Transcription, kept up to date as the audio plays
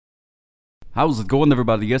How's it going,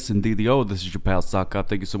 everybody? Yes, indeed. This is your pal Sock.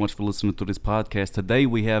 Thank you so much for listening to this podcast. Today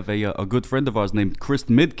we have a good friend of ours named Chris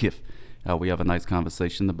Midkiff. We have a nice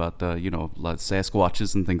conversation about like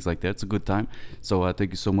Sasquatches and things like that. It's a good time. So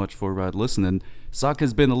thank you so much for listening. Sock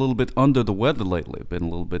has been a little bit under the weather lately. Been a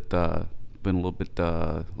little bit.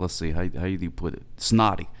 Let's see, how do you put it?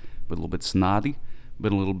 Snotty. Been a little bit snotty.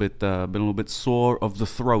 Been a little bit sore of the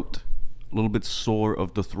throat. A little bit sore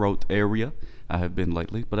of the throat area. I have been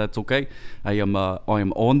lately, but that's okay. I am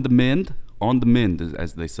on the mend,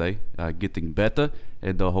 as they say, getting better,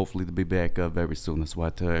 and hopefully to be back very soon. That's why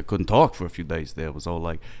I couldn't talk for a few days there. It was all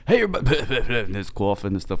like, hey, and this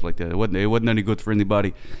coughing and stuff like that. It wasn't any good for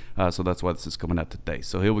anybody, so that's why this is coming out today.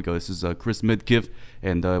 So here we go. This is Chris Midkiff,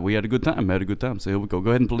 and we had a good time. So here we go.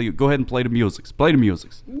 Go ahead and play the music. Play the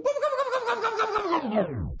music.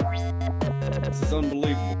 This is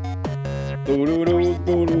unbelievable. Let's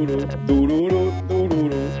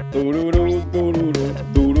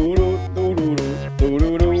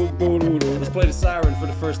play the siren for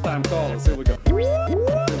the first time callers. Here we go.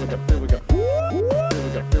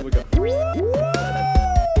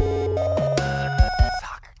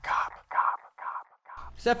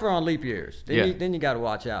 Except for on leap years. Then you got to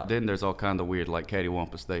watch out. Then there's all kind of weird, like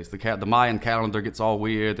cattywampus days. The Mayan calendar gets all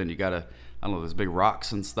weird, and you got to, I don't know, there's big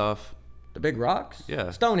rocks and stuff. The big rocks?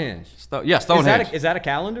 Yeah. Stonehenge. Stonehenge. Is that a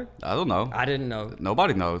calendar? I don't know. I didn't know.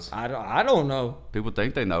 Nobody knows. I don't know. People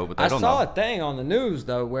think they know, but they don't know. I saw a thing on the news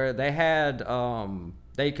though where they had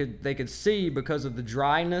they could see because of the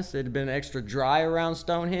dryness. It had been extra dry around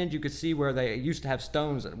Stonehenge. You could see where they used to have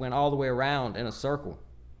stones that went all the way around in a circle.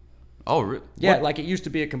 Oh, really? Yeah, like it used to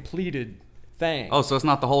be a completed thing. Oh, so it's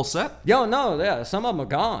not the whole set? Yo, no, yeah, some of them are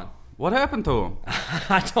gone. What happened to them?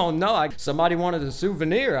 I don't know. Somebody wanted a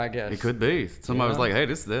souvenir, I guess. It could be. Somebody was like, hey,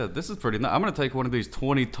 this is pretty nice. I'm going to take one of these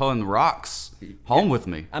 20-ton rocks home with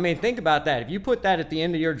me. I mean, think about that. If you put that at the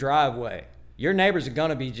end of your driveway, your neighbors are going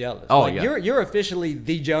to be jealous. Oh, yeah. You're officially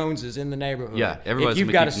the Joneses in the neighborhood. Yeah, everybody's if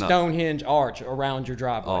you've got a Stonehenge arch around your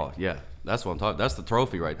driveway. Oh, yeah. That's what I'm talking. That's the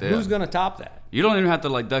trophy right there. Who's going to top that? You don't even have to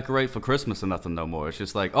like decorate for Christmas or nothing no more. It's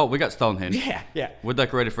just like, oh, we got Stonehenge. Yeah. We're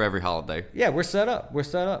decorated for every holiday. Yeah, we're set up.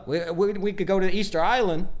 We could go to Easter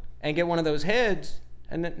Island and get one of those heads,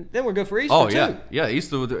 and then we're good for Easter too. Oh, yeah.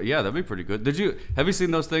 Easter, that'd be pretty good. Have you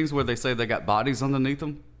seen those things where they say they got bodies underneath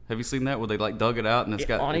them? Have you seen that where they like dug it out and it's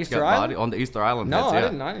got body on the Easter Island heads? I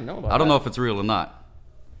didn't know about that. I don't know if it's real or not.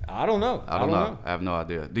 I don't know. I don't know. I have no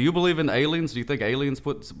idea. Do you believe in aliens? Do you think aliens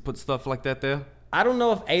put stuff like that there? I don't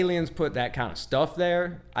know if aliens put that kind of stuff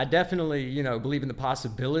there. I definitely, believe in the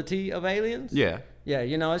possibility of aliens. Yeah. Yeah,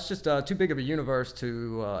 it's just too big of a universe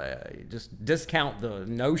to just discount the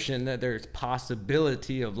notion that there's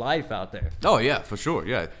possibility of life out there. Oh, yeah, for sure,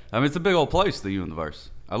 yeah. I mean, it's a big old place, the universe.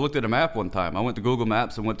 I looked at a map one time. I went to Google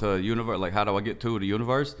Maps and went to universe, like, how do I get to the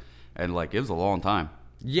universe? And, like, it was a long time.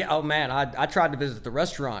 Yeah, oh man, I tried to visit the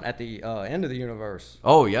restaurant at the end of the universe.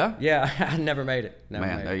 Oh, yeah? Yeah, I never made it.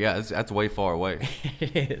 Yeah, that's way far away.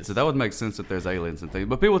 It is. So that would make sense that there's aliens and things.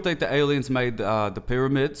 But people think that aliens made the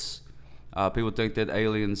pyramids. People think that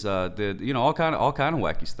aliens did, all kind of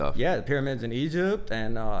wacky stuff. Yeah, the pyramids in Egypt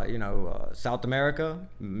and, South America,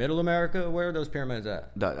 Middle America. Where are those pyramids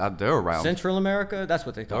at? They're around. Central America? That's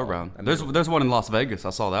what they call They're around. There's one in Las Vegas.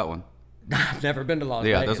 I saw that one. I've never been to Las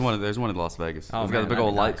Vegas. Yeah, there's one in Las Vegas. Oh, it's got a big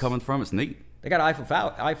old light coming from. It's neat. They got Eiffel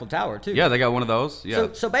Tower too. Yeah, they got one of those. Yeah.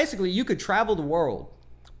 So basically, you could travel the world,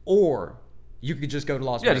 or you could just go to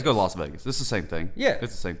Las Vegas. Yeah, just go to Las Vegas. It's the same thing. Yeah,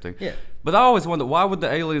 it's the same thing. Yeah. But I always wonder, why would the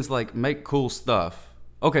aliens like make cool stuff?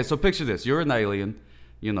 Okay, so picture this: you're an alien.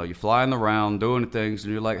 You're flying around doing things,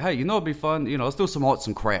 and you're like, hey, it'd be fun. Let's do some arts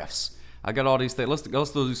and crafts. I got all these things.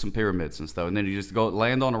 Let's do some pyramids and stuff. And then you just go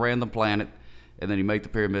land on a random planet. And then you make the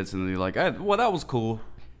pyramids, and then you're like, hey, well, that was cool. All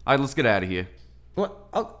right, let's get out of here.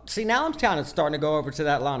 Well, see, now I'm kind of starting to go over to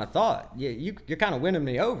that line of thought. You're kind of winning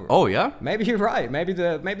me over. Oh, yeah? Maybe you're right. Maybe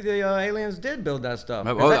the aliens did build that stuff.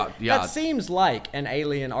 That seems like an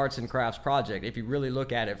alien arts and crafts project if you really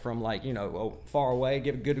look at it from like, far away,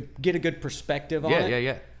 get a good perspective on it.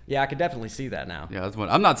 Yeah. Yeah, I could definitely see that now. Yeah,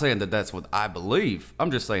 I'm not saying that that's what I believe.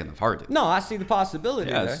 I'm just saying I've heard it. No, I see the possibility.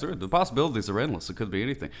 Yeah, it's true. The possibilities are endless. It could be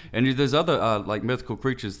anything. And there's other like mythical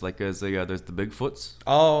creatures, like there's the Bigfoots.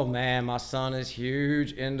 Oh man, my son is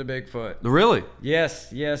huge into Bigfoot. Really? Yes,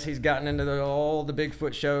 he's gotten into all the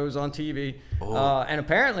Bigfoot shows on TV. Oh. And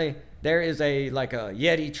apparently there is a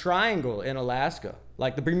Yeti Triangle in Alaska.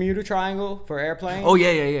 Like the Bermuda Triangle for airplanes. Oh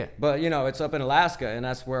yeah. But it's up in Alaska, and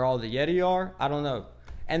that's where all the Yeti are. I don't know.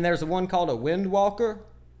 And there's one called a Windwalker.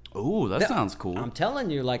 Oh, that sounds cool. I'm telling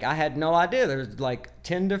you, like, I had no idea. There's like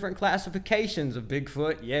 10 different classifications of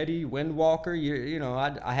Bigfoot, Yeti, Windwalker. You know,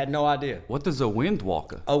 I had no idea. What is a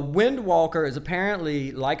Windwalker? A Windwalker is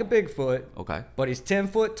apparently like a Bigfoot. Okay. But he's 10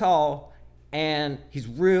 foot tall and he's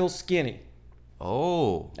real skinny.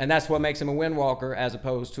 Oh. And that's what makes him a Windwalker as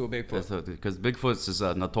opposed to a Bigfoot. Because Bigfoot's is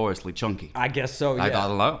notoriously chunky. I guess so, yeah. I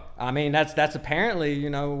don't know. I mean, that's apparently, you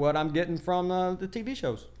know, what I'm getting from the TV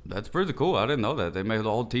shows. That's pretty cool. I didn't know that. They made the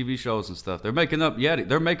whole TV shows and stuff. They're making up Yeti.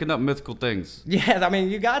 They're making up mythical things. Yeah, I mean,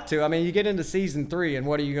 you got to. I mean, you get into season 3, and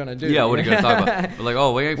what are you going to do? Yeah, what are you going to talk about? We're like,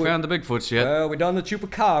 oh, we ain't found the Bigfoots yet. Well, we done the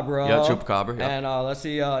Chupacabra. Yeah, Chupacabra. Yeah. And let's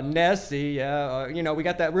see, Nessie. Yeah, you know, we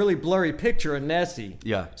got that really blurry picture of Nessie.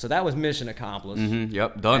 Yeah. So that was mission accomplished. Mm-hmm.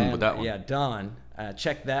 Yep, done with that one. Yeah, done.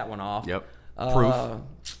 Check that one off. Yep. Proof.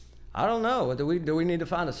 I don't know. Do we need to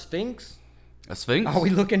find a Sphinx? A Sphinx? Are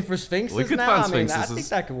we looking for Sphinxes we could now? find I mean, Sphinxes. I think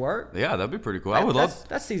that could work. Yeah, that'd be pretty cool. I would love.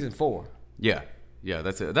 That's season 4. Yeah,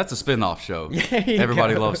 that's it. That's a spin-off show. Yeah,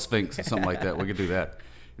 Everybody loves Sphinx or something like that. We could do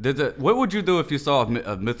that. What would you do if you saw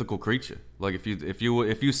a mythical creature? Like if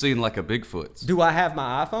you seen like a Bigfoot? Do I have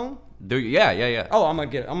my iPhone? Yeah. Oh, I'm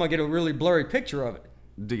gonna get a really blurry picture of it.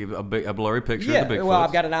 A blurry picture Yeah, of the Bigfoot. well,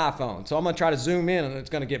 I've got an iPhone, so I'm gonna try to zoom in, and it's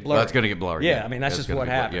gonna get blurry. That's gonna get blurry. Yeah, I mean that's just what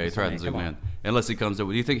happens. Yeah, you try to zoom in. Unless he comes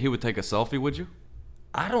over. Do you think he would take a selfie? Would you?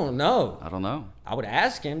 I don't know. I would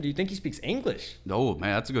ask him. Do you think he speaks English? Oh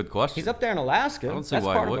man, that's a good question. He's up there in Alaska. I don't see that's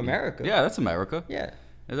why part he of wouldn't. America. Yeah, that's America. Yeah.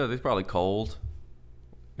 It's probably cold.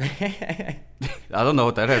 I don't know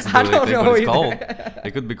what that has to do I with don't anything, know but it's either. cold.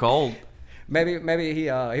 It could be cold. Maybe he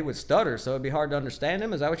would stutter, so it'd be hard to understand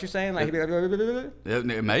him. Is that what you're saying? Like he'd be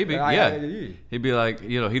like, maybe, yeah. He'd be like,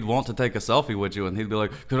 you know, he'd want to take a selfie with you, and he'd be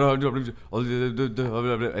like,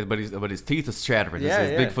 but his teeth is chattering. His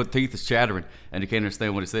Bigfoot teeth is chattering, and you can't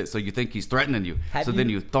understand what he said. So you think he's threatening you. Then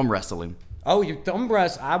you thumb wrestle him. Oh, you thumb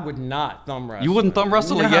wrestle? I would not thumb wrestle. You wouldn't thumb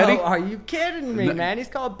wrestle a Yeti? Are you kidding me, man? He's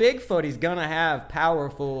called Bigfoot. He's gonna have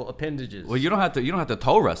powerful appendages. Well, you don't have to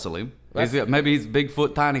toe wrestle him. Maybe he's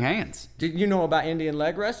Bigfoot tiny hands. Did you know about Indian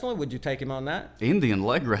leg wrestling? Would you take him on that? Indian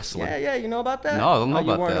leg wrestling? Yeah, you know about that? No, I don't know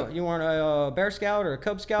about that. You weren't a Bear Scout or a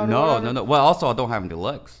Cub Scout? No. Well, also I don't have any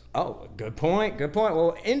legs. Oh, good point.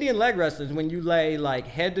 Well, Indian leg wrestling is when you lay like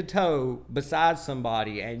head to toe beside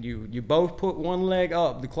somebody, and you both put one leg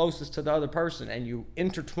up, the closest to the other person, and you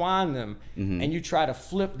intertwine them, and you try to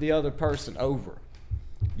flip the other person over,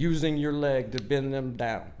 using your leg to bend them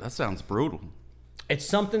down. That sounds brutal. It's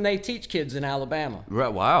something they teach kids in Alabama.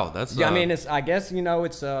 Right. Wow. That's. Yeah, I mean, I guess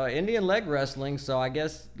it's Indian leg wrestling. So I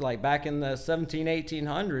guess like back in the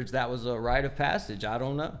 1800s, that was a rite of passage. I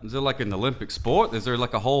don't know. Is it like an Olympic sport? Is there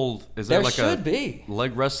like a whole? There should be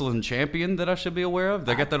leg wrestling champion that I should be aware of?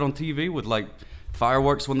 They got that on TV with like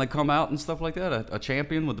fireworks when they come out and stuff like that. A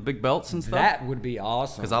champion with the big belts and stuff. That would be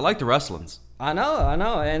awesome. Because I like the wrestlings. I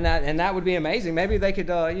know, and that would be amazing. Maybe they could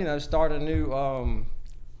start a new.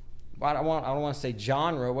 I don't want to say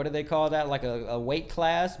genre. What do they call that? Like a weight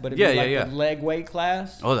class, but it'd be like the leg weight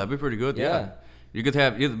class. Oh, that'd be pretty good. Yeah. You could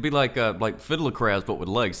have it'd be like fiddler crabs, but with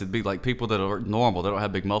legs. It'd be like people that are normal. They don't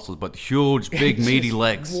have big muscles, but huge, big, meaty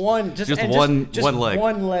legs. One leg.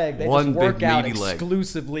 One leg. They just work out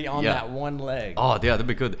exclusively on that one leg. Oh yeah, that'd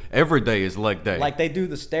be good. Every day is leg day. Like they do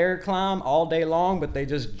the stair climb all day long, but they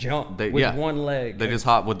just jump with one leg. They just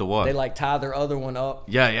hop with the one. They like tie their other one up.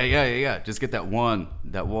 Yeah. Just get that one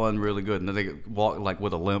really good, and then they walk like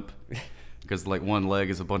with a limp. Because like one leg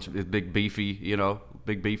is it's big beefy,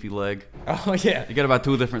 big beefy leg. Oh yeah. You got about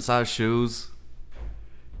 2 different size shoes.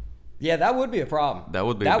 Yeah, that would be a problem. That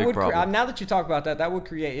would be a big problem. Now that you talk about that, that would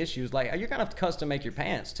create issues. Like you're gonna have to custom make your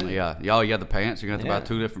pants too. Yeah. The pants. You're gonna have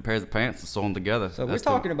to buy 2 different pairs of pants and sew them together. So we're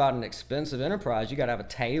talking about an expensive enterprise. You got to have a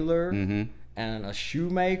tailor and a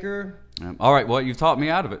shoemaker. All right. Well, you taught me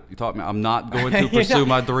out of it. You taught me. I'm not going to pursue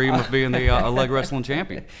my dream of being a leg wrestling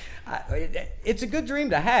champion. It's a good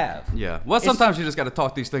dream to have. Yeah. Well, sometimes you just got to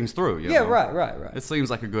talk these things through. You know? Right. It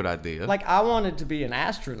seems like a good idea. Like I wanted to be an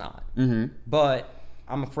astronaut, but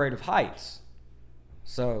I'm afraid of heights.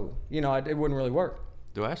 So, it wouldn't really work.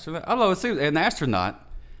 Do astronauts? I don't know. It seems an astronaut.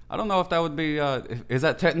 I don't know if that would be. Is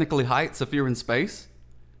that technically heights if you're in space?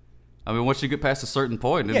 I mean, once you get past a certain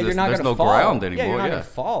point, there's no ground anymore. Yeah, you're not going to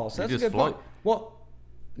fall. So that's a good point. Well,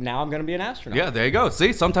 now I'm going to be an astronaut. Yeah, there you go.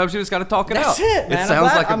 See, sometimes you just got to talk it out. That's it, man. It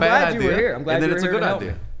sounds like a bad idea. I'm glad you were here. I'm glad and then you were it's a here good to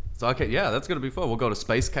idea. So that's going to be fun. We'll go to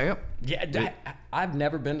space camp. Yeah, I've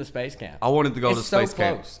never been to space camp. I wanted to go to space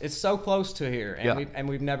camp. It's so close. It's so close to here, and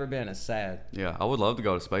we've never been. It's sad. Yeah, I would love to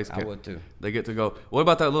go to space camp. I would too. They get to go. What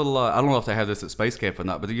about that little? I don't know if they have this at space camp or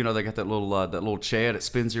not, but they got that little chair that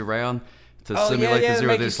spins you around. to simulate the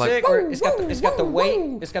zero. It's like it's got the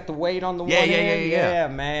weight. It's got the weight on the one end. Yeah,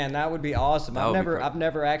 man, that would be awesome. I've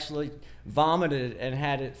never actually vomited and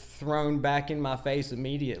had it thrown back in my face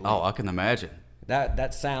immediately. Oh, I can imagine.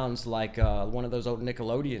 That sounds like one of those old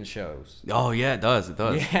Nickelodeon shows. Oh yeah, it does.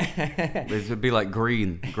 Yeah. It would be like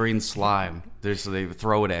green slime. They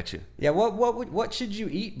throw it at you. Yeah. What should you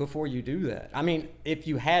eat before you do that? I mean, if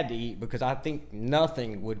you had to eat, because I think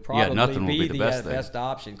nothing would probably be the best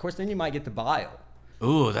option. Of course, then you might get the bile.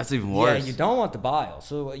 Ooh, that's even worse. Yeah, you don't want the bile,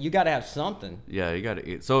 so you got to have something. Yeah, you got to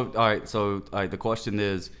eat. So all right. The question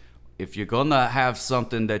is, if you're gonna have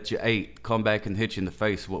something that you ate come back and hit you in the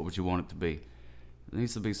face, what would you want it to be? It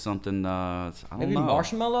needs to be something, I don't know. Maybe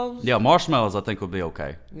marshmallows? Yeah, marshmallows I think would be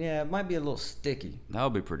okay. Yeah, it might be a little sticky. That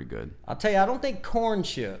would be pretty good. I'll tell you, I don't think corn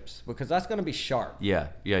chips, because that's going to be sharp. Yeah,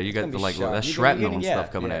 you got that shrapnel and stuff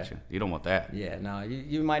coming at you. You don't want that. Yeah, no,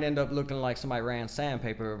 you might end up looking like somebody ran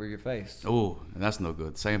sandpaper over your face. Ooh, that's no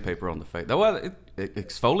good. Sandpaper on the face. Well, it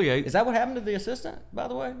exfoliates. Is that what happened to the assistant, by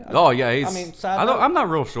the way? Oh, yeah. I'm not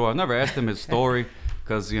real sure. I've never asked him his story.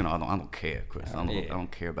 Because, I don't care, Chris. I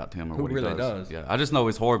don't care about him or what he does. Who really does? Yeah, I just know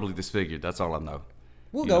he's horribly disfigured. That's all I know.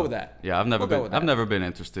 We'll go with that. Yeah, I've never been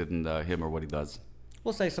interested in him or what he does.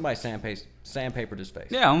 We'll say somebody sandpapered his face.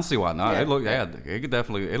 Yeah, I don't see why not. It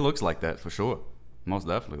looks like that for sure. Most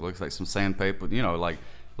definitely. It looks like some sandpaper,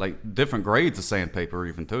 like different grades of sandpaper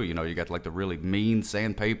even too. You got like the really mean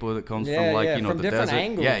sandpaper that comes from from the different desert.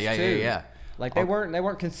 Angles too. Yeah. Like they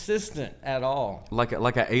weren't consistent at all. Like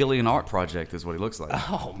an alien art project is what he looks like.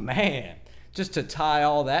 Oh man, just to tie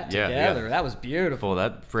all that together, that was beautiful.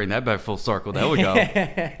 Bring that back full circle. There we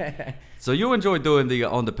go. So you enjoy doing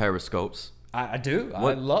on the periscopes? I do.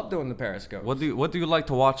 I love doing the periscopes. What do you like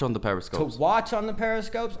to watch on the periscopes? To watch on the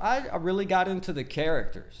periscopes, I really got into the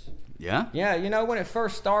characters. Yeah? Yeah, when it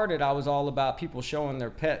first started, I was all about people showing their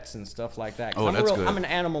pets and stuff like that. Oh, that's good. I'm an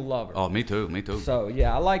animal lover. Oh, me too. So,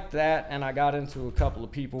 yeah, I liked that, and I got into a couple of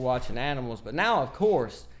people watching animals. But now, of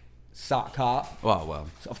course, Sock Cop. Oh, well.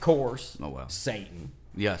 Of course. Oh, well. Satan.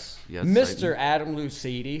 Yes. Mr. Satan. Adam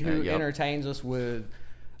Lucidi, who entertains us with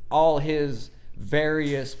all his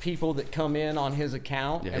various people that come in on his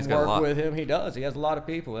account and work with him. He does. He has a lot of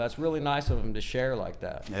people. That's really nice of him to share like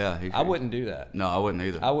that. Yeah. I wouldn't do that. No, I wouldn't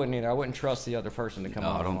either. I wouldn't trust the other person to come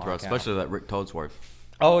on. No, I don't trust, especially that Rick Toadsworth.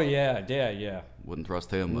 Oh, yeah. Wouldn't trust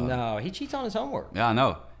him. No, he cheats on his homework. Yeah, I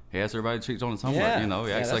know. He asks everybody to cheat on his homework.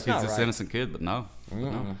 He acts like he's this innocent kid, but no.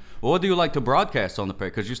 Well, what do you like to broadcast on the pair?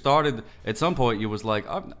 Because you started, at some point, you was like,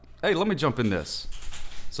 hey, let me jump in this.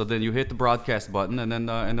 So then you hit the broadcast button, and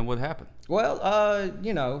then what happened? Well,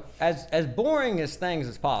 as boring as things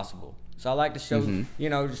as possible. So I like to show,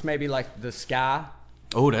 just maybe like the sky.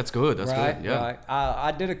 Oh, that's good. That's good. Yeah. Right.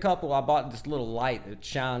 I did a couple. I bought this little light that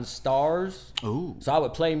shines stars. Ooh. So I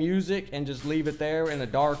would play music and just leave it there in a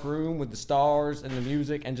dark room with the stars and the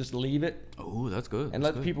music and just leave it. Oh, that's good. And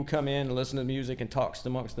let people come in and listen to music and talk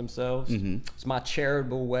amongst themselves. Mm-hmm. It's my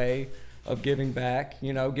charitable way of giving back,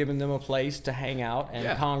 giving them a place to hang out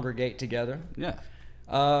and congregate together. Yeah.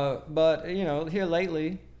 But here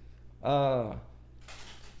lately,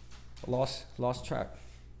 lost track.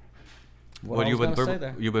 What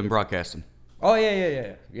you've been broadcasting? Oh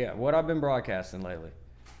yeah. What I've been broadcasting lately?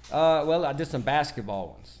 Well, I did some basketball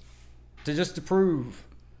ones, to prove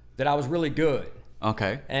that I was really good.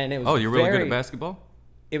 Okay. And it was. Oh, you're really good at basketball?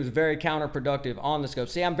 It was very counterproductive on the scope.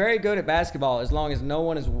 See, I'm very good at basketball as long as no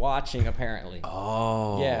one is watching, apparently.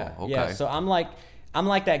 Oh. Yeah. Okay. Yeah. So I'm like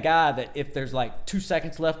that guy that if there's like 2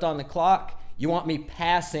 seconds left on the clock, you want me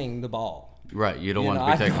passing the ball. Right. You don't want to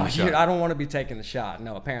be taking the shot. I don't want to be taking the shot.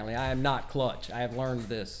 No, apparently I am not clutch. I have learned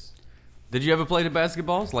this. Did you ever play the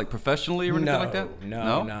basketballs, like professionally or anything like that?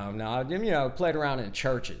 No. Played around in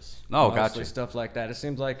churches. Oh, gotcha. Stuff like that. It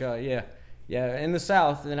seems like, Yeah, in the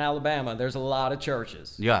South, in Alabama, there's a lot of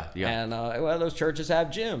churches. Yeah. And, those churches have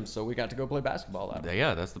gyms, so we got to go play basketball out there.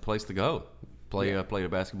 Yeah, that's the place to go. Play the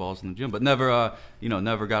basketballs in the gym. But never,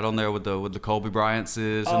 never got on there with the Kobe Bryant's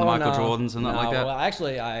and the Michael Jordans and nothing like that? Well,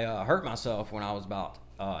 actually, I hurt myself when I was about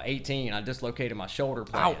 18. I dislocated my shoulder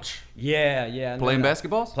playing. Ouch. Yeah. Playing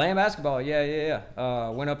basketballs? Playing basketball, yeah.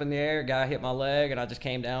 Went up in the air, guy hit my leg, and I just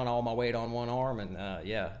came down, all my weight on one arm, and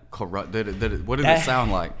Correct. What did it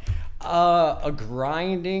sound like? A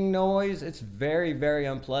grinding noise. It's very, very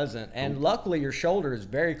unpleasant. And luckily, your shoulder is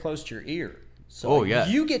very close to your ear. So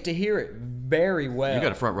you get to hear it very well. You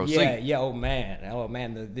got a front row seat. Yeah. Oh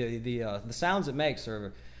man. The sounds it makes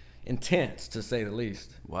are intense, to say the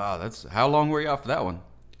least. Wow. How long were you out for that one?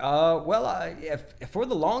 Well, for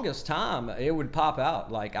the longest time, it would pop out.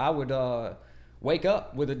 Like I would, wake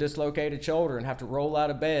up with a dislocated shoulder and have to roll out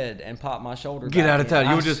of bed and pop my shoulder. Get out of town!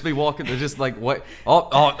 You would just be walking, just like what?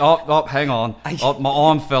 Oh! Hang on! My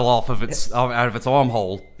arm fell off of its out of its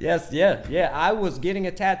armhole. Yes, yeah. I was getting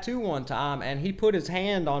a tattoo one time, and he put his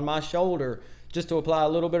hand on my shoulder just to apply a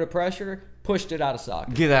little bit of pressure. Pushed it out of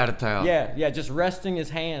socket. Get out of town. Yeah, just resting his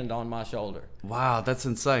hand on my shoulder. Wow, that's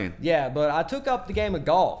insane. Yeah, but I took up the game of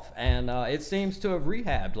golf, and it seems to have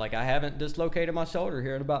rehabbed. Like, I haven't dislocated my shoulder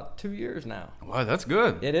here in about 2 years now. Wow, that's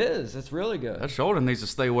good. It is. It's really good. That shoulder needs to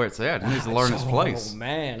stay where it's at. It needs to learn its place. Oh,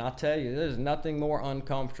 man, I tell you, there's nothing more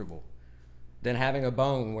uncomfortable than having a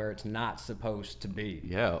bone where it's not supposed to be.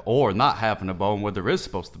 Yeah, or not having a bone where there is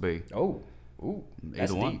supposed to be. Oh. Ooh,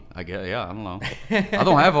 either one. Deep. I guess. Yeah, I don't know. I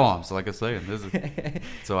don't have arms, like I say.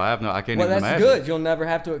 So I have no. I can't even imagine. Well, that's good. You'll never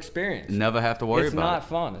have to experience. Never have to worry about it. It's not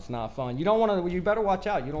fun. It's not fun. You don't want to. You better watch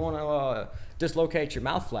out. You don't want to dislocate your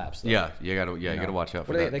mouth flaps. Though. Yeah, you gotta. Yeah, you gotta watch out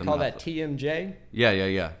for that. They call that TMJ.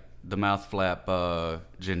 Yeah. The mouth flap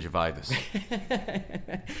gingivitis.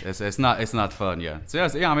 it's not fun. Yeah. So,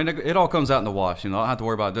 yeah. I mean, it all comes out in the wash. You know, I don't have to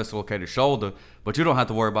worry about a dislocated shoulder, but you don't have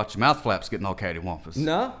to worry about your mouth flaps getting all cattywampus.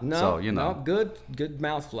 No. So, you know, good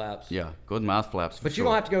mouth flaps. Yeah, good mouth flaps. But you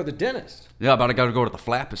don't have to go to the dentist. Yeah, but I got to go to the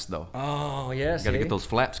flappist though. Oh yes. Got to get those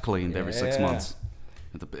flaps cleaned every 6 months.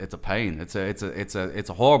 It's a pain. It's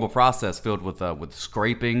a horrible process filled with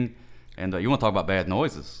scraping. And you want to talk about bad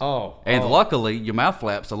noises. Luckily, your mouth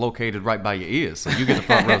flaps are located right by your ears, so you get the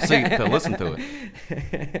front row seat to listen to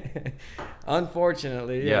it.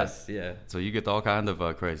 Unfortunately, yes. Yeah. So you get all kind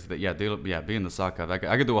of crazy. Being the sock guy,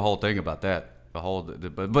 I could do a whole thing about that.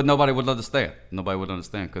 But nobody would understand. Nobody would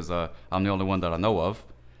understand because I'm the only one that I know of.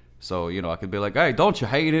 So, you know, I could be like, hey, don't you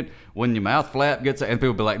hate it when your mouth flap gets... And people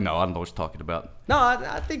would be like, no, I don't know what you're talking about. No,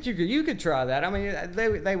 I think you could try that. I mean,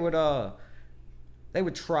 they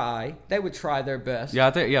would try. They would try their best. Yeah,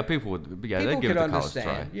 I think people would. Yeah, people they give could it a college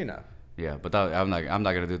understand, try. you know. Yeah, but I'm not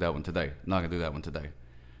gonna do that one today. I'm not gonna do that one today.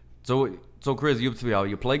 So Chris, you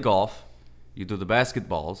play golf, you do the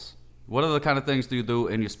basketballs. What other kind of things do you do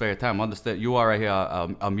in your spare time? I understand you are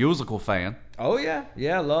a musical fan. Oh yeah,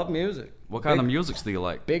 I love music. What kind of music do you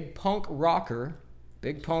like? Big punk rocker.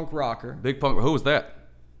 Big punk. Who is that?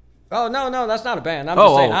 Oh no, that's not a band. I'm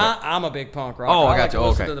just saying okay. I'm a big punk rocker. Oh, I got you. To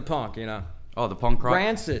listen okay. to the punk, you know. Oh, the punk rock?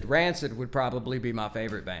 Rancid would probably be my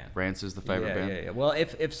favorite band. Rancid's the favorite band? Yeah. Well,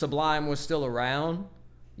 if Sublime was still around,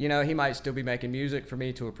 you know, he might still be making music for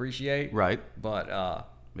me to appreciate. Right. But,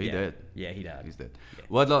 he did. Yeah, he died. He's dead. Yeah.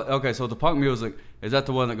 Well, okay, so the punk music, is that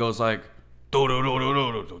the one that goes like... Is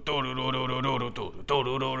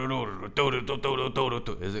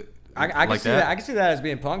it... I can see that. I can see that as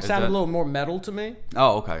being punk. Sounded a little more metal to me.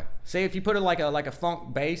 Oh, okay. See, if you put it like a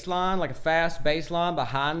funk bass line, like a fast bass line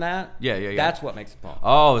behind that, yeah. That's what makes it punk.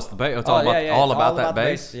 Oh, it's the bass. It's all about that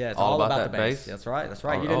bass. Yeah, it's all about the bass. That's right.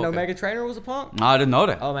 You didn't know Meghan Trainor was a punk? No, I didn't know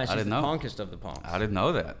that. Oh man, she's the punkest of the punks. I didn't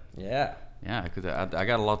know that. Yeah. Yeah, because I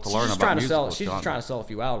got a lot to learn about music. She's just trying to sell a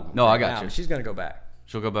few albums. No, I got you. She's gonna go back.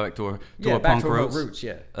 She'll go back to her punk roots.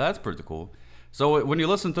 Yeah. That's pretty cool. So when you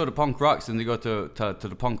listen to the punk rocks and you go to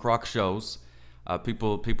the punk rock shows.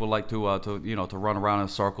 People like to run around in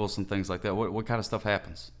circles and things like that. What kind of stuff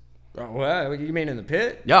happens? Well, you mean in the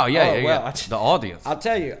pit? Yeah. The audience. I'll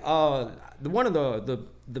tell you. One of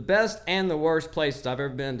the best and the worst places I've ever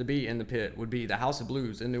been to be in the pit would be the House of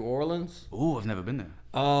Blues in New Orleans. Ooh, I've never been there.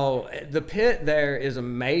 Oh, the pit there is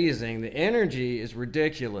amazing. The energy is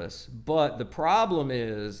ridiculous. But the problem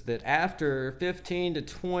is that after 15 to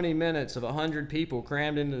 20 minutes of 100 people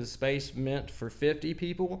crammed into the space meant for 50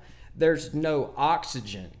 people, there's no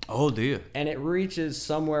oxygen. Oh, dear. And it reaches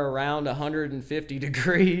somewhere around 150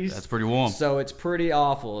 degrees. That's pretty warm. So it's pretty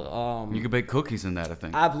awful. You can bake cookies in that, I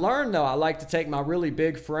think. I've learned, though, I like to take my really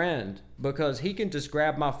big friend because he can just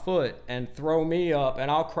grab my foot and throw me up, and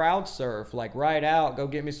I'll crowd surf, like right out, go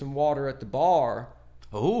get me some water at the bar.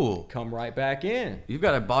 Oh. Come right back in. You've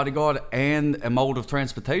got a bodyguard and a mode of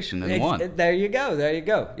transportation in one. There you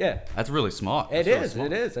go. Yeah. That's really smart. It is.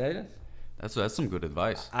 That's some good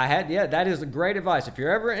advice. That is a great advice. If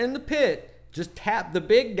you're ever in the pit, just tap the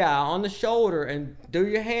big guy on the shoulder and do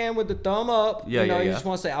your hand with the thumb up. You just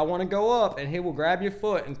want to say, I want to go up, and he will grab your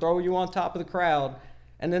foot and throw you on top of the crowd,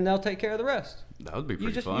 and then they'll take care of the rest. That would be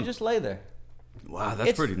pretty fun. You just lay there. Wow,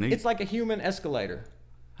 that's pretty neat. It's like a human escalator.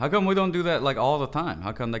 How come we don't do that like all the time?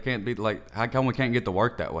 How come we can't get to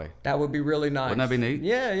work that way? That would be really nice. Wouldn't that be neat?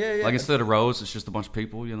 Yeah. Like instead of rows, it's just a bunch of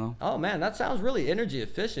people, you know? Oh man, that sounds really energy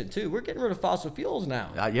efficient too. We're getting rid of fossil fuels now.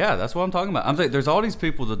 Yeah, that's what I'm talking about. I'm saying there's all these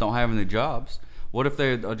people that don't have any jobs. What if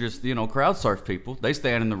they are just, crowd surf people? They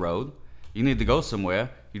stand in the road. You need to go somewhere.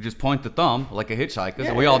 You just point the thumb like a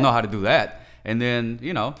hitchhiker. We all know how to do that. and then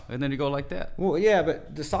you go like that. Well, yeah,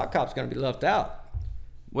 but the sock cop's going to be left out.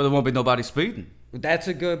 Well, there won't be nobody speeding. That's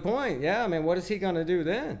a good point. Yeah, I mean, what is he going to do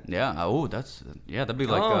then? Yeah. Oh, that'd be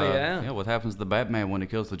like, what happens to Batman when he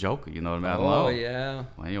kills the Joker? You know what I mean? Oh, yeah.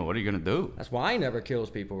 Well, what are you going to do? That's why he never kills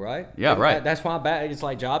people, right? Yeah, right. That's why it's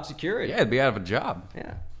like job security. Yeah, it'd be out of a job.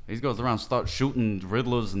 Yeah. He goes around start shooting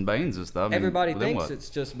Riddlers and Banes and stuff. Everybody thinks it's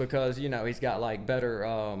just because, he's got like better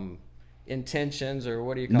intentions or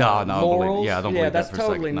what do you call it? No, morals. I don't believe that for a second. That's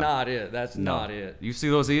totally not it. That's not it. You see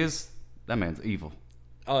those ears? That man's evil.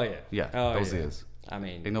 Oh, yeah. Yeah, those ears. I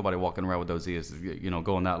mean, ain't nobody walking around with those ears,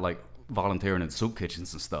 going out like volunteering in soup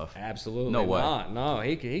kitchens and stuff. Absolutely no way. Not. No,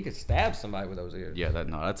 he could stab somebody with those ears. Yeah,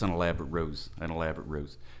 that's an elaborate ruse.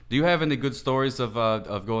 Do you have any good stories of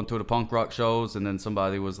going to the punk rock shows and then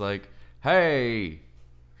somebody was like, "Hey"?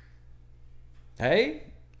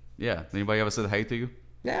 Yeah. Anybody ever said hey to you?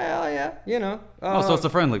 Yeah. So it's a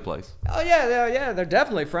friendly place. Oh, yeah. They're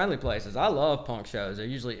definitely friendly places. I love punk shows. They're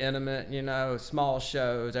usually intimate, small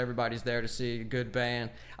shows. Everybody's there to see a good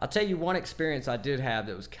band. I'll tell you one experience I did have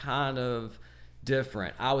that was kind of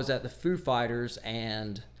different. I was at the Foo Fighters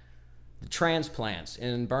and the Transplants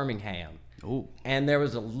in Birmingham. Ooh. And there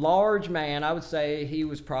was a large man. I would say he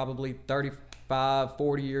was probably 35,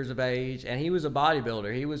 40 years of age, and he was a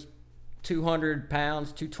bodybuilder. He was 200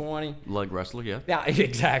 pounds, 220. Leg wrestler, yeah. Yeah,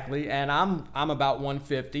 exactly. And I'm about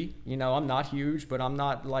 150. I'm not huge, but I'm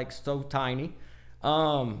not like so tiny.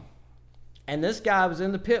 And this guy was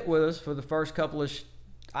in the pit with us for the first couple of,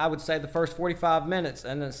 I would say the first 45 minutes.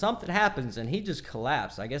 And then something happens and he just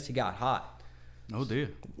collapsed. I guess he got hot. Oh, dear.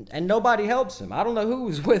 And nobody helps him. I don't know who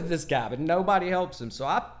was with this guy, but nobody helps him. So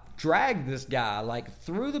I dragged this guy like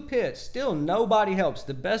through the pit. Still nobody helps.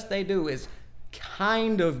 The best they do is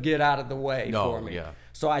kind of get out of the way for me. Yeah.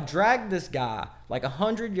 So I dragged this guy like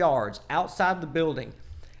 100 yards outside the building,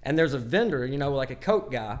 and there's a vendor, like a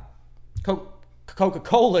Coke guy,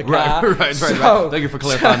 Coca-Cola guy. Right. Thank you for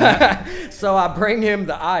clarifying that. So I bring him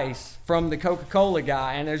the ice from the Coca-Cola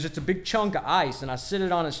guy, and there's just a big chunk of ice, and I sit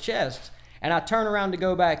it on his chest, and I turn around to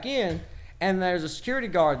go back in, and there's a security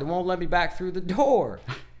guard that won't let me back through the door.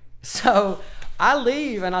 So I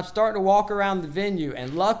leave and I'm starting to walk around the venue,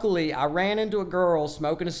 and luckily I ran into a girl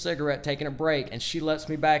smoking a cigarette, taking a break, and she lets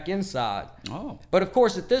me back inside. Oh. But of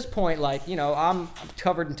course at this point, like, I'm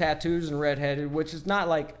covered in tattoos and redheaded, which is not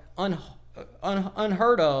like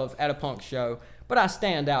unheard of at a punk show, but I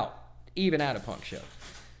stand out even at a punk show.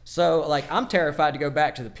 So like I'm terrified to go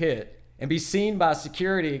back to the pit and be seen by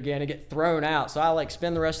security again and get thrown out. So I like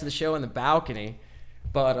spend the rest of the show in the balcony.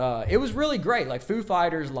 But it was really great. Like Foo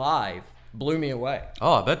Fighters live blew me away.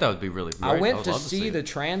 Oh, I bet that would be really great. I went to see the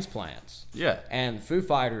Transplants. Yeah. And Foo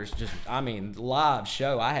Fighters live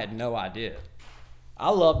show, I had no idea. I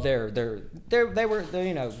love they were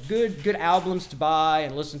good albums to buy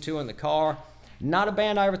and listen to in the car. Not a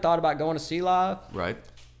band I ever thought about going to see live. Right.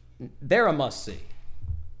 They're a must see.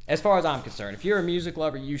 As far as I'm concerned, if you're a music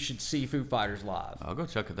lover, you should see Foo Fighters live. I'll go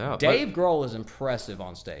check it out. Dave Grohl is impressive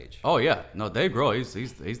on stage. Oh yeah, no, Dave Grohl,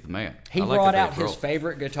 he's the man. He brought out his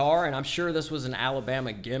favorite guitar, and I'm sure this was an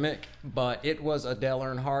Alabama gimmick, but it was a Dale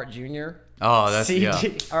Earnhardt Jr. Oh, that's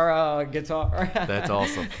guitar. That's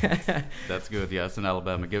awesome. That's good. Yeah, it's an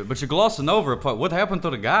Alabama gimmick. But you're glossing over a part. What happened to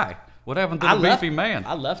the guy? What happened to the beefy man?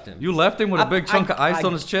 I left him. You left him with a big chunk of ice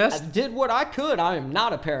on his chest? I did what I could. I am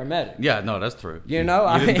not a paramedic. Yeah, no, that's true. You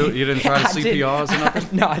didn't try to CPRs or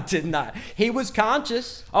nothing? No, I did not. He was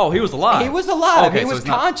conscious. Oh, he was alive. He was alive. Okay, he was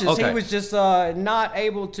conscious. Okay. He was just not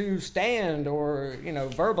able to stand or,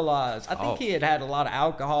 verbalize. I think he had a lot of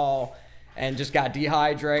alcohol and just got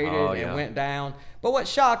dehydrated and went down. But what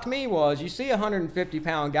shocked me was you see a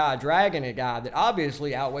 150-pound guy dragging a guy that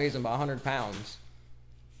obviously outweighs him by 100 pounds.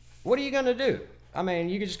 What are you going to do? I mean,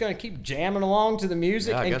 you're just going to keep jamming along to the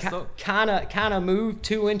music and kind of move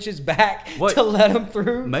 2 inches back to let him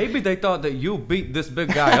through? Maybe they thought that you beat this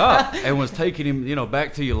big guy up and was taking him,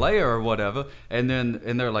 back to your lair or whatever, and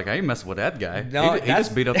they're like, I ain't messing with that guy. No, he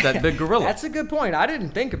just beat up that big gorilla. That's a good point. I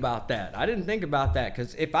didn't think about that.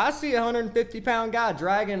 Because if I see a 150-pound guy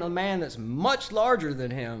dragging a man that's much larger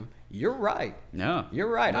than him, you're right. Yeah.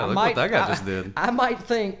 You're right. Yeah, look what that guy just did. I might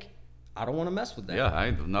think, I don't want to mess with that. Yeah,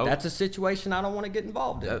 I know. That's a situation I don't want to get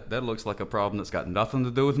involved in. That looks like a problem that's got nothing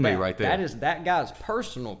to do with me right there. That is that guy's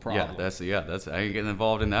personal problem. Yeah, that's I ain't getting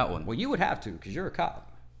involved in that one. Well, you would have to because you're a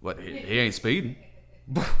cop. What? He ain't speeding.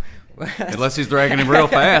 Unless he's dragging him real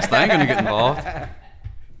fast, I ain't gonna get involved.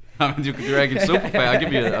 I mean, you can drag him super fast. I'll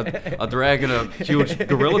give you a dragging a huge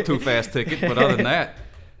gorilla too fast ticket, but other than that,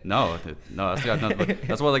 No, that's got nothing.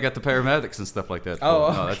 That's why they got the paramedics and stuff like that.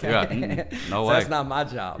 Oh, no, okay. No So way. that's not my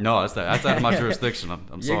job. No, that's out of my jurisdiction.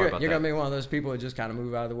 I'm sorry about that. You're gonna be one of those people that just kind of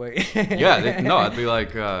move out of the way. Yeah, I'd be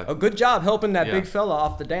like, a good job helping that big fella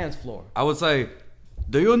off the dance floor. I would say,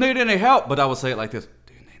 do you need any help? But I would say it like this: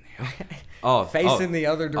 do you need any help? Oh, facing the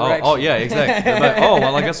other direction. Oh, yeah, exactly. Like,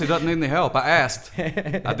 well, I guess he doesn't need any help. I asked.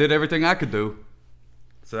 I did everything I could do.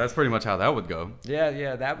 So that's pretty much how that would go.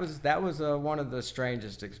 Yeah, that was one of the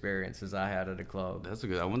strangest experiences I had at a club. That's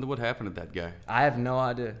good. I wonder what happened to that guy. I have no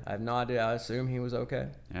idea. I assume he was okay.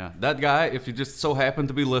 Yeah, that guy. If you just so happen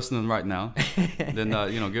to be listening right now, then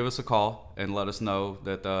give us a call and let us know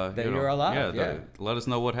that you're alive. Yeah, let us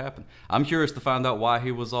know what happened. I'm curious to find out why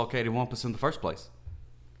he was all Katie Wampus in the first place.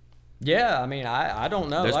 Yeah, I mean, I don't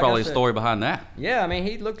know. There's probably a story behind that. Yeah, I mean,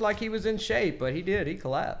 he looked like he was in shape, but he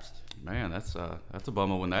collapsed. Man, that's a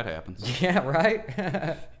bummer when that happens. Yeah, right.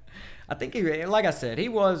 I think like I said, he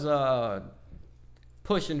was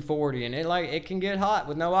pushing 40, and it can get hot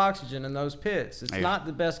with no oxygen in those pits. It's not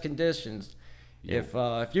the best conditions. Yeah.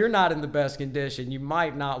 If you're not in the best condition, you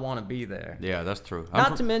might not want to be there. Yeah, that's true.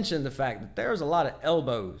 Not to mention the fact that there's a lot of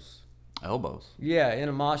elbows. Elbows? Yeah, in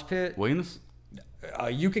a mosh pit. Weenus?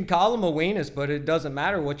 You can call them a weenus, but it doesn't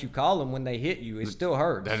matter what you call them when they hit you. It still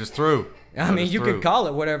hurts. That is true. I mean, you can call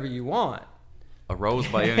it whatever you want. A rose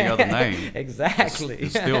by any other name. Exactly.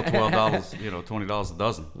 It's still $12, $20 a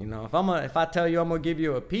dozen. If I tell you I'm gonna give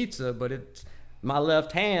you a pizza, but it's my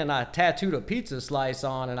left hand, I tattooed a pizza slice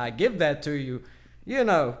on, and I give that to you,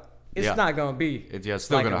 it's not gonna be. It's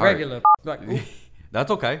still like gonna a hurt. Regular.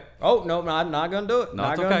 That's okay. Oh no, I'm not gonna do it. No,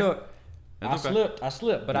 not it's gonna okay. do it. I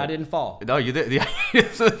slipped, but I didn't fall. No, you did. Yeah,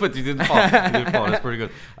 but you didn't fall. That's pretty good.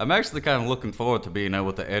 I'm actually kind of looking forward to being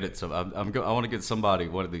able to edit some. I want to get somebody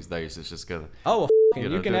one of these days that's just gonna. Oh,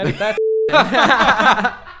 you can edit that.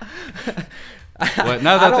 Well,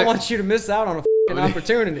 I don't want you to miss out on a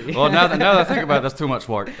opportunity. Well, now that I think about it, that's too much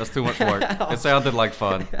work. It sounded like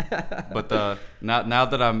fun, but now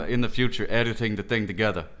that I'm in the future editing the thing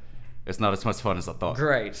together, it's not as much fun as I thought.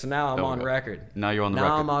 Great. So now I'm on record. Now you're on the record.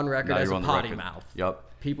 Now I'm on record as a potty mouth.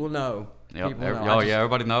 Yep. People know. Yep. People know.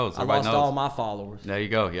 Everybody knows. I lost all my followers. There you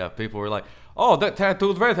go. Yeah. People were like, "Oh, that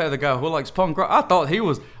tattooed redheaded guy who likes punk rock. I thought he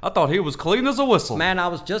was clean as a whistle." Man, I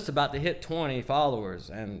was just about to hit 20 followers,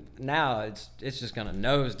 and now it's just gonna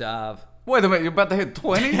nosedive. Wait a minute, you're about to hit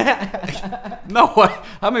 20? No way.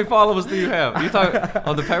 How many followers do you have? You talking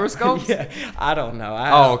on the Periscopes? Yeah, I don't know.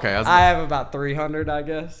 Okay. I have about 300, I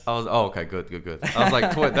guess. Okay, good. I was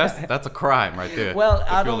like, that's a crime right there. Well,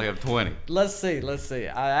 if you only have 20. Let's see. Let's see.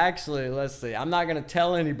 I'm not gonna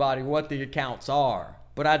tell anybody what the accounts are,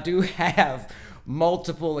 but I do have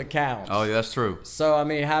multiple accounts. Oh, yeah, that's true. So I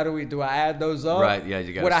mean, do I add those up? Right. Yeah,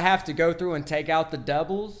 you got. Would I have to go through and take out the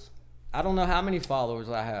doubles? I don't know how many followers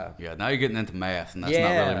I have. Yeah, now you're getting into math, and that's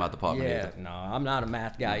not really my department either. No, I'm not a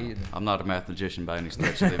math guy either. I'm not a math magician by any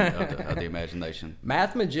stretch of the imagination.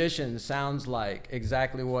 Math magician sounds like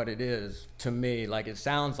exactly what it is to me. Like it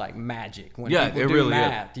sounds like magic when people do really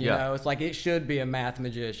math. Is. You know, it's like it should be a math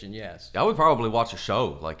magician. Yes. I would probably watch a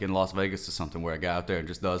show like in Las Vegas or something where a guy out there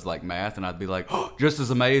just does like math, and I'd be like, just as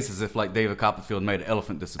amazed as if like David Copperfield made an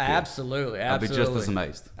elephant disappear. Absolutely. I'd be just as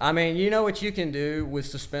amazed. I mean, you know what you can do with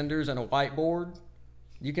suspenders and a whiteboard?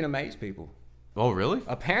 You can amaze people. Oh, really?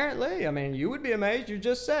 Apparently. I mean, you would be amazed. You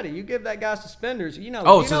just said it. You give that guy suspenders. Yeah. You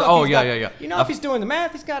know, if he's doing the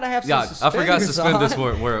math, he's got to have some suspenders. I forgot suspenders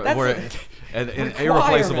were an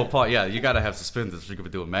irreplaceable part. Yeah, you got to have suspenders if you're going to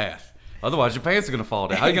be doing math. Otherwise, your pants are going to fall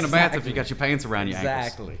down. How are you going to math if you got your pants around your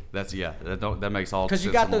ankles? Exactly. That makes all the sense. Because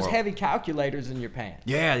you got those heavy calculators in your pants.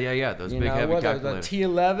 Yeah. Those big heavy calculators. The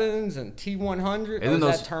T11s and T100. And then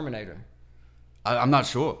that Terminator. I'm not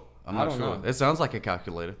sure. I'm not sure. It sounds like a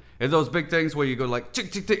calculator. And those big things where you go like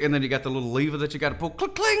tick, tick, tick, and then you got the little lever that you got to pull,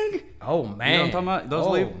 click, cling. Oh, man. You know what I'm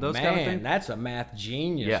talking about? Those kind of things? That's a math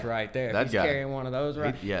genius right there. If he's carrying one of those,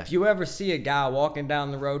 right? Yeah. If you ever see a guy walking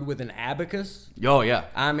down the road with an abacus. Oh, yeah.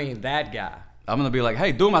 I mean, that guy. I'm going to be like,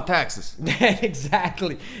 hey, do my taxes.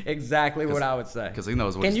 Exactly what I would say. Because he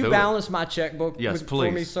knows what he's doing. Can you balance my checkbook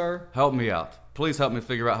for me, sir? Help me out. Please help me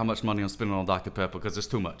figure out how much money I'm spending on Dr. Pepper because it's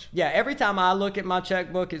too much. Yeah, every time I look at my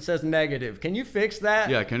checkbook, it says negative. Can you fix that?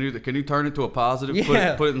 Yeah, can you turn it to a positive?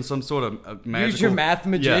 Yeah. Put it in some sort of magical... Use your math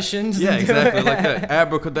magicians. Yeah, exactly like that.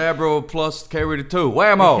 Abracadabra plus carry the two.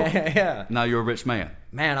 Whammo! Yeah. Now you're a rich man.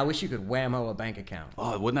 Man, I wish you could whammo a bank account.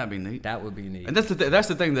 Oh, wouldn't that be neat? That would be neat. And that's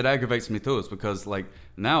the thing that aggravates me too, is because like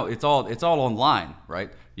now it's all online, right?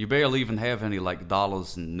 You barely even have any like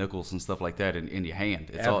dollars and nickels and stuff like that in your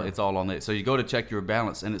hand. It's all on it. So you go to check your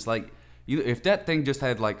balance, and it's like if that thing just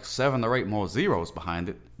had like 7 or 8 more zeros behind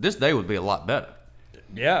it, this day would be a lot better.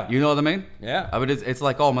 Yeah. You know what I mean? Yeah. I mean, it's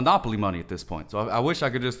like all Monopoly money at this point. So I wish I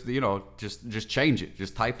could just, just change it.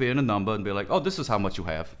 Just type in a number and be like, oh, this is how much you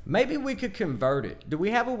have. Maybe we could convert it. Do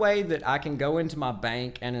we have a way that I can go into my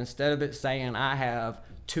bank and instead of it saying I have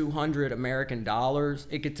 200 American dollars,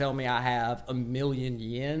 it could tell me I have 1,000,000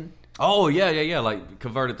 yen? Oh, yeah. Like,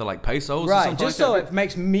 convert it to, like, pesos right, or something just like so that. it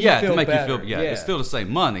makes me yeah, feel to make better. you feel, it's still the same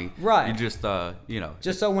money. Right. You just,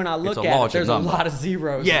 Just so when I look it's a at it, larger there's number. a lot of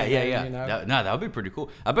zeros. Yeah. in there, you know? That would be pretty cool.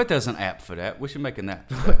 I bet there's an app for that. We should make an app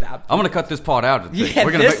for that. I'm gonna cut this part out of the thing. Yeah,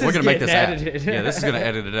 we're gonna make this app. edited. Yeah, this is gonna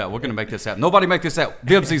edit it out. We're gonna make this app. Nobody make this app.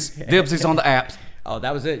 Dibsies on the apps. Oh,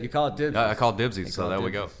 that was it. You call it Dibsies. I called Dibsies, so there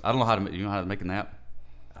we go. I don't know how to. You know how to make an app?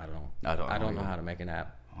 I don't know how to make an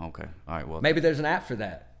app. Okay. All right. Well, maybe there's an app for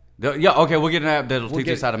that. Yeah. Okay. We'll get an app that'll teach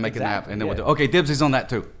us how to make an app, and then we'll do. Okay. Dibsies on that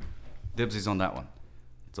too. Dibsies on that one.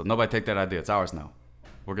 So nobody take that idea. It's ours now.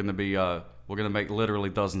 We're gonna be. We're gonna make literally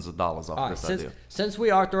dozens of dollars off this idea. Since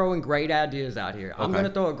we are throwing great ideas out here, I'm gonna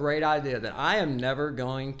throw a great idea that I am never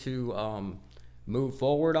going to move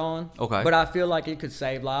forward on. Okay. But I feel like it could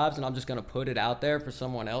save lives, and I'm just gonna put it out there for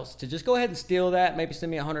someone else to just go ahead and steal that. Maybe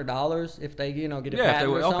send me $100 if they get a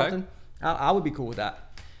patent or something. I would be cool with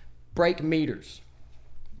that. Brake meters.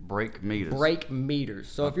 Brake meters. Brake meters.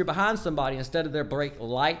 So if you're behind somebody, instead of their brake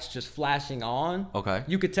lights just flashing on,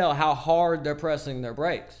 you could tell how hard they're pressing their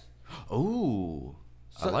brakes. Ooh.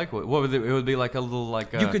 So, I like what would it would be like a little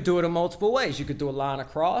like you could do it in multiple ways. You could do a line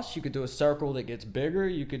across, you could do a circle that gets bigger,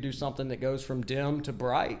 you could do something that goes from dim to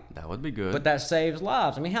bright. That would be good. But that saves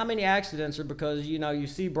lives. I mean, how many accidents are because you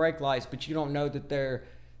see brake lights but you don't know that they're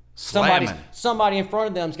somebody in front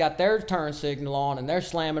of them's got their turn signal on and they're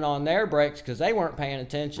slamming on their brakes because they weren't paying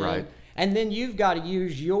attention. Right. And then you've got to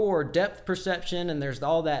use your depth perception, and there's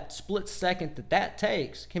all that split second that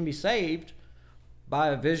takes can be saved by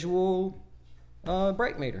a visual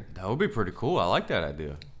brake meter. That would be pretty cool. I like that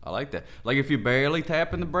idea. I like that. Like if you're barely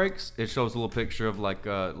tapping the brakes, it shows a little picture of like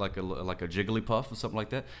a Jigglypuff or something like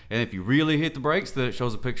that. And if you really hit the brakes, then it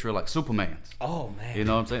shows a picture of like Superman's. Oh man. You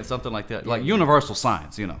know what I'm saying? Something like that. Like universal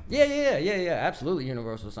signs, you know. Yeah. Absolutely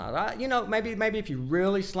universal signs. Maybe if you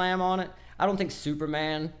really slam on it, I don't think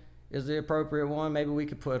Superman is the appropriate one. Maybe we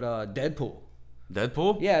could put Deadpool.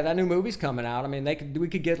 Deadpool? Yeah, that new movie's coming out. I mean, we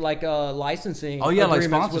could get like licensing. Like agreements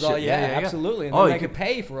sponsorship. With absolutely. And then they could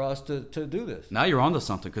pay for us to do this. Now you're onto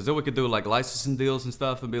something, because then we could do like licensing deals and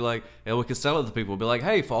stuff, and be like, and we could sell it to people. Be like,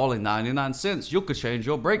 hey, for only 99 cents, you could change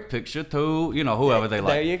your brake picture to whoever they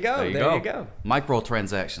like. There you go.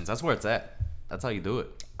 Microtransactions. That's where it's at. That's how you do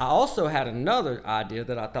it. I also had another idea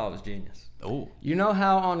that I thought was genius. Oh. You know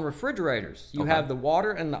how on refrigerators you have the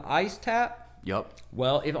water and the ice tap? Yep.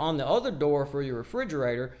 Well, if on the other door for your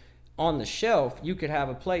refrigerator, on the shelf, you could have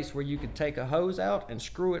a place where you could take a hose out and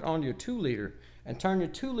screw it onto your 2-liter and turn your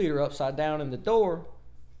 2-liter upside down in the door,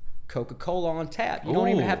 Coca-Cola on tap. You don't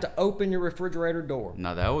even have to open your refrigerator door.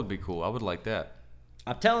 Now that would be cool. I would like that.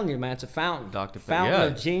 I'm telling you, man, it's a fountain.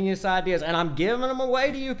 Fountain of genius ideas, and I'm giving them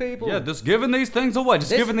away to you people. Yeah, just giving these things away.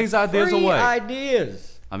 Giving these ideas away.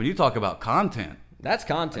 Ideas. I mean, you talk about content. That's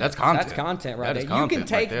content. That's content. That's content right there. You can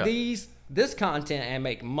take this content and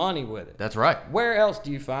make money with it. That's right. Where else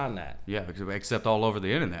do you find that? Yeah, except all over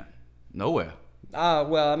the internet. Nowhere.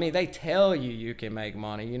 Well, I mean, they tell you can make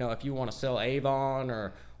money. If you want to sell Avon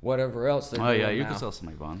or whatever else they're doing yeah, you now. can sell some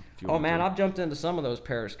Avon. Oh, man, I've jumped into some of those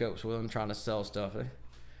periscopes with them trying to sell stuff.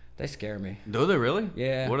 They scare me. Do they really?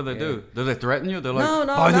 Yeah. What do they do? Do they threaten you? They're like, no,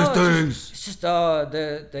 buy these things. It's just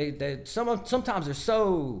sometimes they're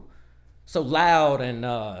so loud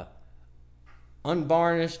and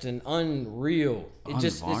unvarnished and unreal.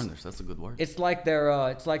 Unvarnished, that's a good word. It's like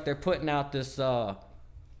they're putting out this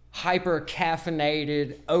hyper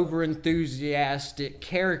caffeinated, over enthusiastic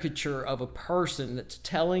caricature of a person that's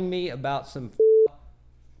telling me about some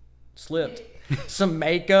some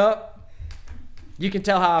makeup. You can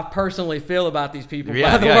tell how I personally feel about these people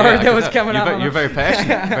by the word that was coming out. You're very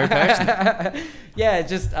passionate. Very passionate. Yeah, it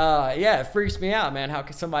just it freaks me out, man. How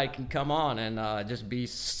somebody can come on and just be,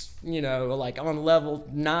 like on level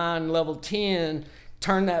 9, level 10,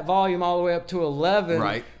 turn that volume all the way up to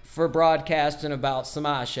 11 for broadcasting about some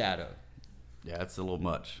eyeshadow. Yeah, it's a little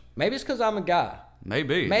much. Maybe it's because I'm a guy.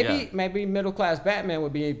 Maybe middle class Batman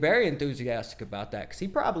would be very enthusiastic about that because he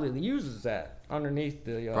probably uses that underneath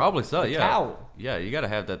the probably so. the towel. Yeah, you got to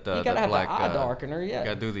have that. You got to have black the eye darkener. Yeah,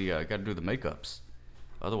 got to do the makeups.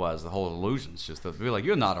 Otherwise, the whole illusion's just to be like,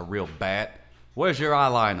 you're not a real bat. Where's your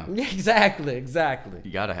eyeliner? Exactly.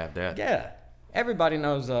 You got to have that. Yeah, everybody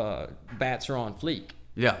knows bats are on fleek.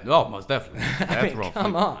 Yeah, most definitely.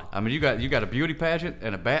 Come on. I mean, you got a beauty pageant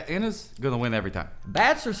and a bat in us, gonna win every time.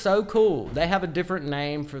 Bats are so cool. They have a different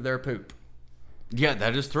name for their poop. Yeah,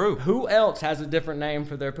 that is true. Who else has a different name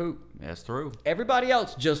for their poop? That's true. Everybody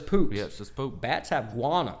else just poops. Yeah, it's just poop. Bats have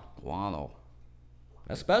guano. Guano.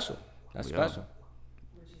 That's special. That's special.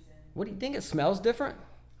 What do you think? It smells different?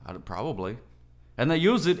 Probably. And they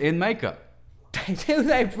use it in makeup. Do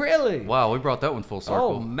they really? Wow, we brought that one full circle.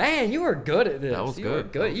 Oh man, you were good at this. That was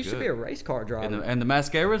good. Good. You should be a race car driver. And the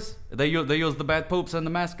mascaras? They use the bat poops and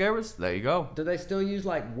the mascaras? There you go. Do they still use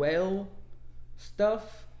like whale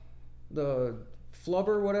stuff? The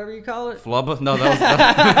flubber, whatever you call it? Flubber? No,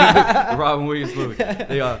 that was Robin Williams movie.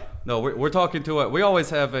 No, we're talking to we always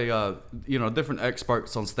have different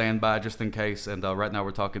experts on standby just in case. And right now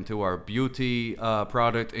we're talking to our beauty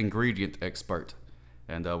product ingredient expert.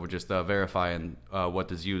 And we're just verifying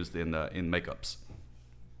what is used in makeups.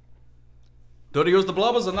 Do they use the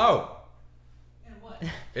blubbers or no? In what?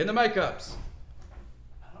 In the makeups.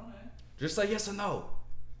 I don't know. Just say yes or no.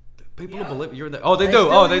 People will believe you're in there. Oh, they do.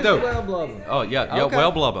 Oh, they do. Whale blubber. Oh, yeah. Okay.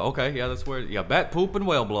 Whale blubber. Okay, yeah, that's where. Yeah, bat poop and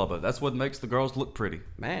whale blubber. That's what makes the girls look pretty.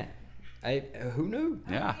 Man, who knew?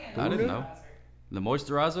 Yeah, I didn't know. The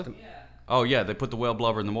moisturizer. Yeah. Oh yeah, they put the whale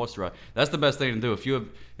blubber in the moisturizer. That's the best thing to do. If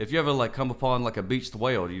you ever like come upon like a beached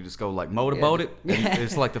whale, you just go like motorboat it.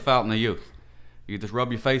 It's like the fountain of youth. You just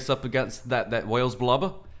rub your face up against that whale's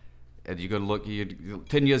blubber, and you're gonna look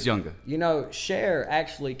 10 years younger. You know, Cher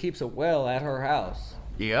actually keeps a whale at her house.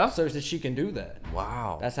 Yeah. So that she can do that.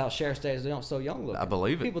 Wow. That's how Cher stays so young looking. I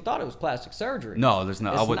believe it. People thought it was plastic surgery. No, there's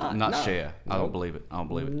not. It's I would not no. Cher. I don't believe it. I don't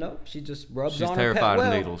believe it. Nope. She just rubs She's on her pet terrified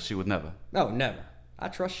of whale. needles. She would never. No, never. I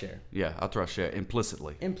trust Cher. Yeah, I trust Cher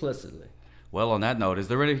implicitly. Implicitly. Well, on that note, is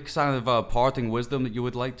there any kind of parting wisdom that you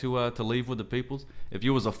would like to leave with the peoples? If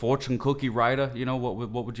you was a fortune cookie writer,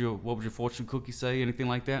 what would your fortune cookie say? Anything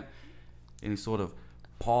like that? Any sort of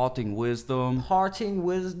parting wisdom? Parting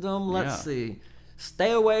wisdom. Let's see.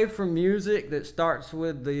 Stay away from music that starts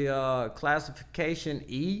with the classification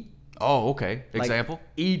E. Oh, okay. Example?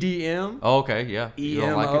 Like EDM. Oh, okay, yeah.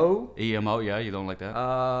 EMO. EMO, yeah, you don't like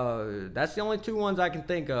that? That's the only two ones I can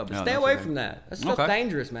think of. But No, stay that's away okay. from that. That stuff's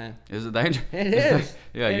dangerous, man. Is it dangerous? It is.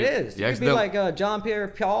 Yeah, it is. You You could be like John Pierre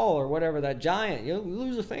Paul or whatever, that giant. You'll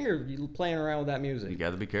lose a finger playing around with that music. You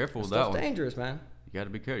got to be careful with that Stuff's one. dangerous, man. You got to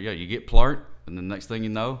be careful. Yeah, you get plurt, and the next thing you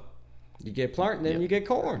know, You get plurt, and then you get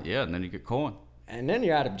corn. yeah, and then you get corn. And then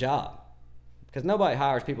you're out of job. Because nobody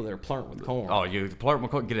hires people that are plurt with corn. Oh, you plurt with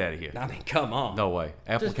corn? Get out of here. I mean, come on. No way.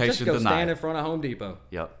 Application just go denied. stand in front of Home Depot.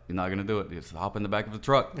 Yep, you're not gonna do it. Just hop in the back of the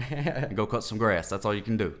truck and go cut some grass. That's all you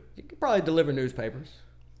can do. You could probably deliver newspapers.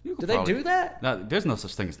 You could Do they do that? No, there's no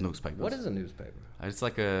such thing as newspapers. What is a newspaper? It's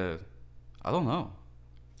like I don't know.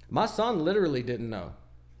 My son literally didn't know.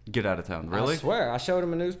 Get out of town, really? I swear, I showed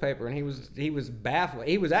him a newspaper and he was baffled.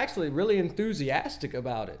 He was actually really enthusiastic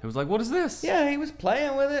about it. It was like, what is this? Yeah, he was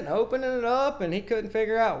playing with it and opening it up, and he couldn't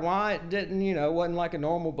figure out why it didn't, wasn't like a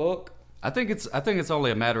normal book. I think it's only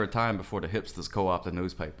a matter of time before the hipsters co-opt the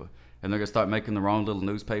newspaper, and they're gonna start making their own little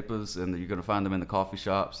newspapers, and you're gonna find them in the coffee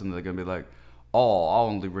shops, and they're gonna be like, "Oh, I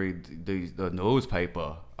only read the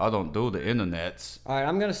newspaper. I don't do the internets." All right,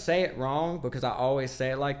 I'm gonna say it wrong because I always say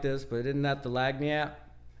it like this, but isn't that the Lagniappe?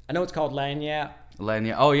 I know it's called Lagniappe.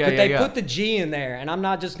 Lagniappe. Oh yeah, but yeah, they put the G in there, and I'm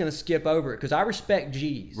not just gonna skip over it because I respect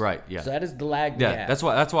G's. Right. Yeah. So that is the Lagniappe. Yeah. That's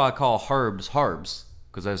why I call herbs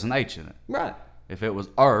because there's an H in it. Right. If it was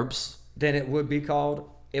herbs, then it would be called.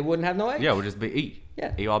 It wouldn't have no H. Yeah, it would just be E.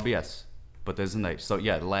 Yeah. ERBS. But there's an H. So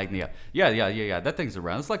yeah, the Lagniappe. Yeah. That thing's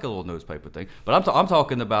around. It's like a little newspaper thing. But I'm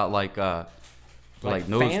talking about like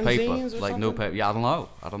newspaper, like newspaper. Yeah, I don't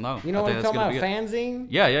know. You know what I'm talking about? Fanzine.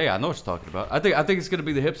 Yeah. I know what you're talking about. I think it's gonna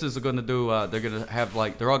be the hipsters are gonna do. They're gonna have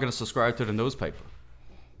they're all gonna subscribe to the newspaper,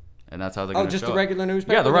 and that's how they're gonna. Oh, just the regular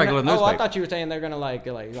newspaper. Yeah, the regular newspaper. Oh, I thought you were saying they're gonna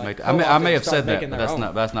I may have said that,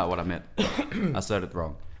 but that's not what I meant. I said it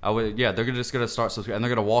wrong. They're just gonna start subscribing, and they're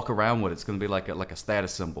gonna walk around with it. It's gonna be like a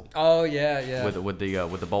status symbol. Oh yeah. With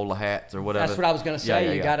the bowler hats or whatever. That's what I was gonna say.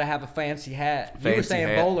 Yeah. You gotta have a fancy hat. You were Fancy saying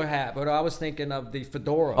hat. bowler hat, but I was thinking of the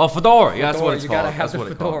fedora. Oh, fedora. Yeah, that's what it's You called. gotta have That's the what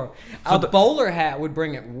it's fedora. called. A bowler hat would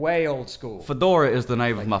bring it way old school. Fedora is the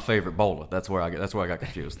name of my favorite bowler. That's where I got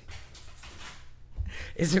confused.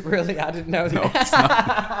 Is it really? I didn't know that. No, it's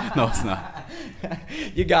not. No, it's not.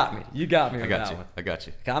 You got me. You got me. I got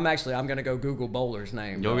you. I'm gonna go Google bowler's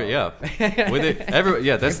name. With it,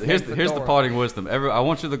 here's the parting wisdom. I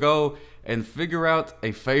want you to go and figure out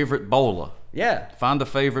a favorite bowler. Yeah. Find a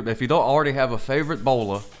favorite. If you don't already have a favorite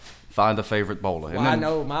bowler, find a favorite bowler. Well, I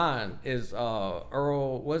know mine is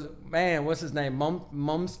Earl. What's his name?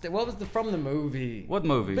 Mumstead. What was from the movie? What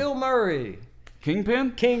movie? Bill Murray.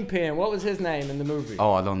 Kingpin. What was his name in the movie?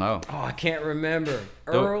 Oh, I don't know. Oh, I can't remember.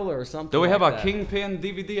 Earl or something. Do we have like a that. Kingpin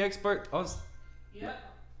DVD expert? Yep.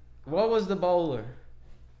 What was the bowler?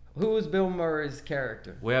 Who was Bill Murray's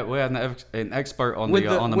character? We had an expert on the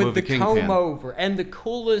movie with the Kingpin. comb over and the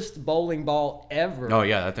coolest bowling ball ever. Oh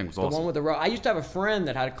yeah, that thing was awesome. The one with the I used to have a friend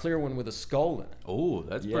that had a clear one with a skull in it. Oh,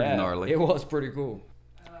 that's pretty gnarly. It was pretty cool.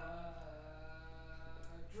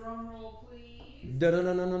 Drum roll, please.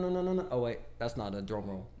 No. Oh wait, that's not a drum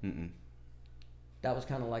roll. Mm-mm. That was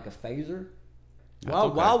kind of like a phaser.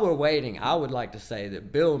 Okay. While we're waiting, I would like to say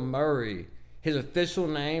that Bill Murray, his official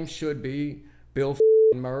name should be Bill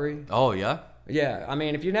Murray. Oh yeah. Yeah, I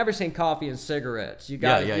mean, if you've never seen Coffee and Cigarettes, you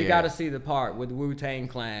got to see the part with Wu-Tang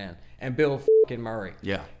Clan and Bill Murray.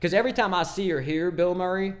 Yeah. Because every time I see or hear Bill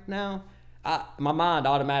Murray now, my mind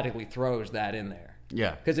automatically throws that in there.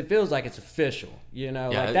 Yeah. Because it feels like it's official, you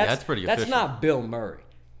know? Yeah, like that's pretty official. That's not Bill Murray.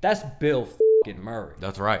 That's Bill Murray.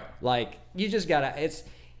 That's right. Like, you just gotta. It's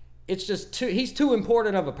just he's too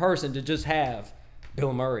important of a person to just have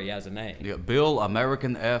Bill Murray as a name. Yeah, Bill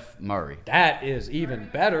American F. Murray. That is even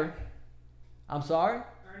better. I'm sorry?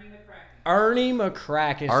 Ernie McCracken. Ernie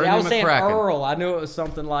McCracken. See, I was saying Earl. I knew it was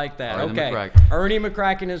something like that. Ernie okay. McCracken. Ernie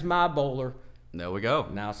McCracken is my bowler. There we go.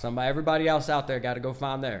 Now everybody else out there got to go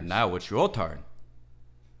find theirs. Now it's your turn.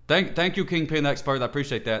 Thank you, Kingpin expert. I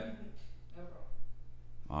appreciate that. No problem.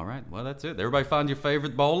 All right. Well, that's it. Everybody find your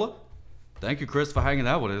favorite bowler. Thank you, Chris, for hanging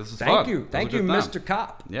out with us. This is fun. Thank you. Thank you, Mr.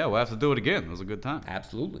 Cop. Yeah, we'll have to do it again. It was a good time.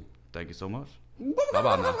 Absolutely. Thank you so much.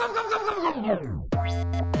 Bye-bye now.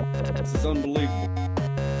 This is unbelievable.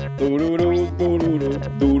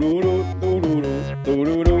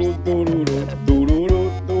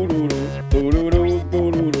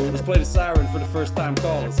 Let's play the siren for the first time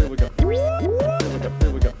callers. Here we go. Here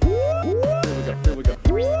we go.